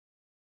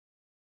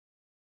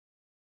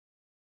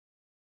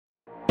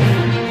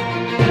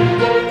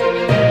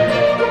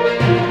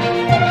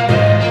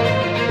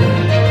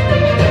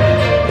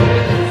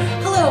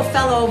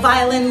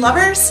violin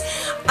lovers.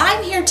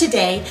 I'm here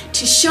today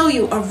to show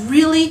you a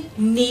really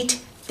neat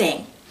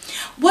thing.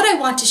 What I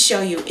want to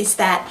show you is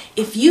that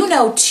if you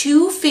know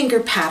 2 finger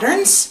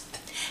patterns,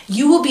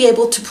 you will be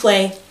able to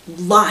play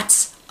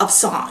lots of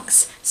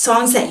songs.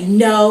 Songs that you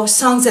know,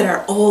 songs that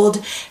are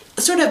old,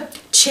 sort of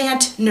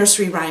chant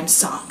nursery rhyme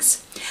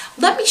songs.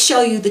 Let me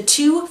show you the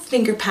 2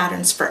 finger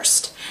patterns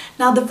first.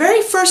 Now the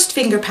very first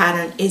finger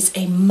pattern is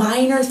a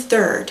minor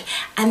third,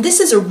 and this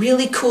is a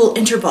really cool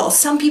interval.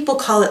 Some people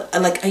call it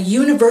like a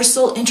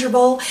universal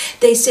interval.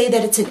 They say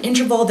that it's an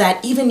interval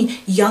that even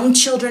young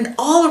children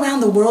all around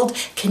the world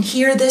can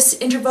hear this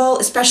interval,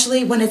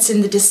 especially when it's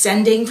in the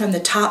descending from the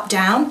top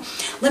down.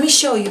 Let me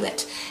show you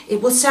it.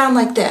 It will sound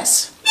like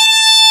this.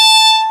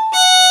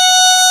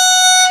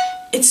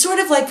 It's sort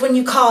of like when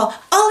you call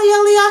 "Ollie,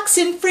 Ollie,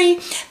 oxen free."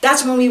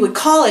 That's when we would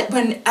call it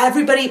when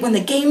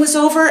the game was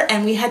over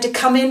and we had to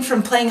come in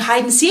from playing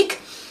hide and seek.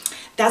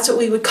 That's what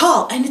we would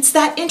call, and it's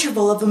that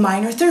interval of a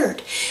minor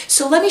third.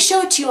 So let me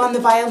show it to you on the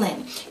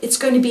violin. It's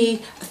going to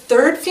be a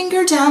 3rd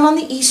finger down on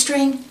the E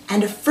string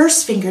and a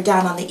 1st finger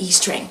down on the E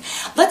string.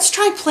 Let's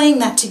try playing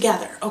that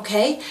together,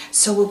 okay?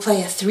 So we'll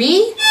play a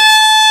 3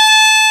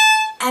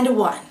 and a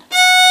 1.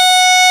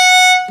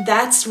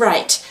 That's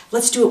right.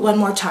 Let's do it one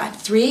more time.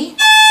 3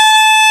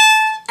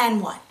 and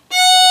 1.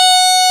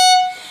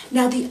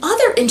 Now the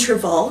other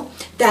interval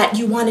that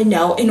you want to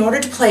know in order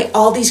to play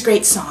all these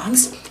great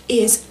songs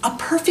is a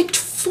perfect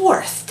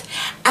 4th.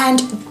 And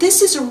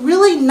this is a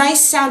really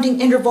nice sounding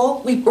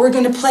interval. We're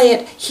going to play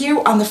it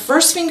here on the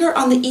 1st finger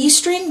on the E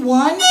string,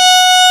 1,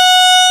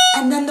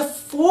 and then the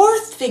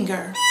 4th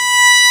finger,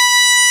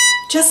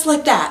 just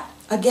like that.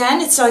 Again,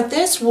 it's like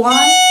this,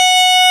 1,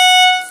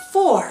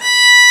 4.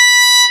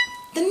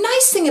 The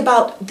nice thing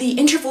about the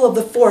interval of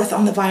the 4th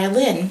on the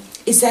violin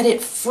is that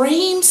it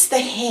frames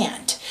the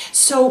hand.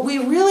 So we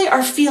really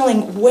are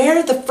feeling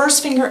where the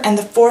 1st finger and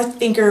the 4th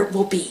finger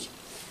will be.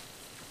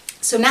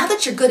 So now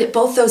that you're good at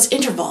both those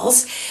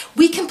intervals,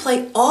 we can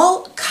play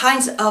all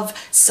kinds of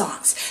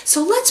songs.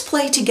 So let's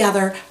play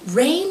together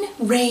 "Rain,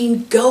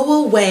 Rain, Go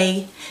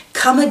Away,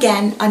 Come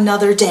Again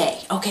Another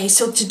Day." Okay,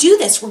 so to do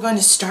this, we're going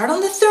to start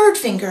on the 3rd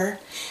finger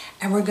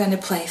and we're going to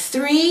play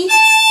 3,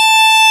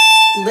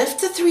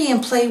 lift the 3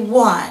 and play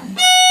 1,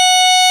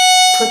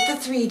 put the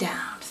 3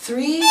 down,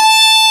 3,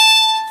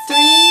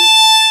 3,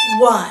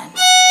 1.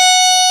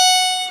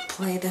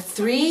 Play the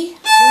 3,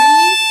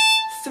 3,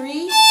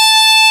 3,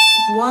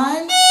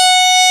 1,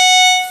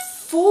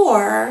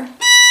 4.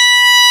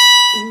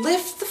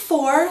 Lift the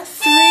 4,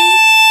 3,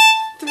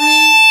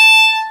 3,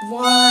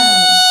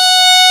 1.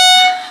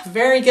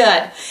 Very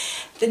good.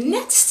 The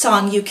next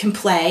song you can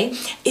play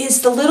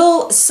is the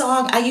little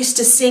song I used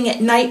to sing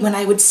at night when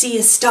I would see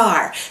a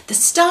star. The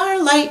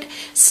starlight,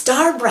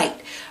 star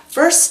bright,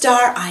 first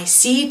star I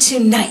see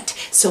tonight.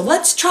 So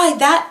let's try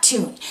that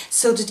tune.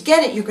 So to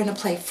get it, you're going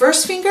to play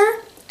 1st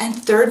finger and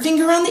 3rd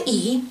finger on the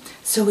E.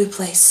 So we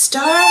play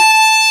star,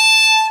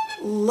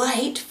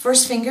 light,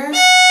 1st finger,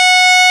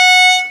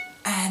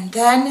 and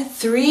then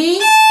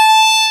 3,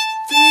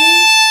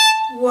 3,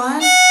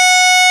 1,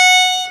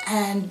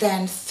 and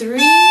then 3,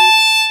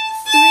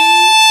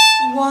 3,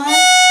 1,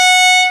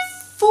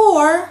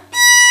 4,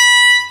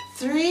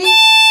 3,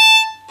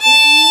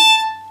 3,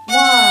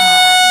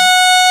 1.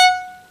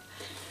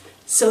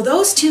 So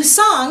those 2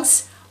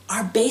 songs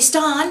are based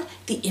on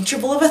the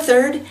interval of a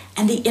 3rd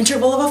and the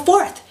interval of a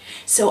 4th.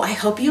 So I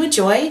hope you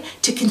enjoy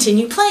to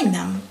continue playing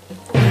them.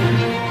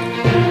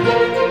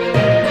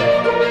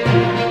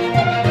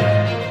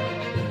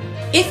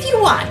 If you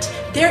want,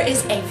 there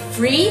is a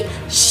free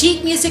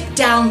sheet music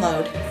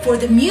download for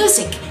the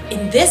music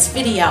in this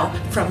video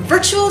from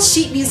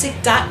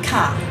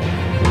virtualsheetmusic.com.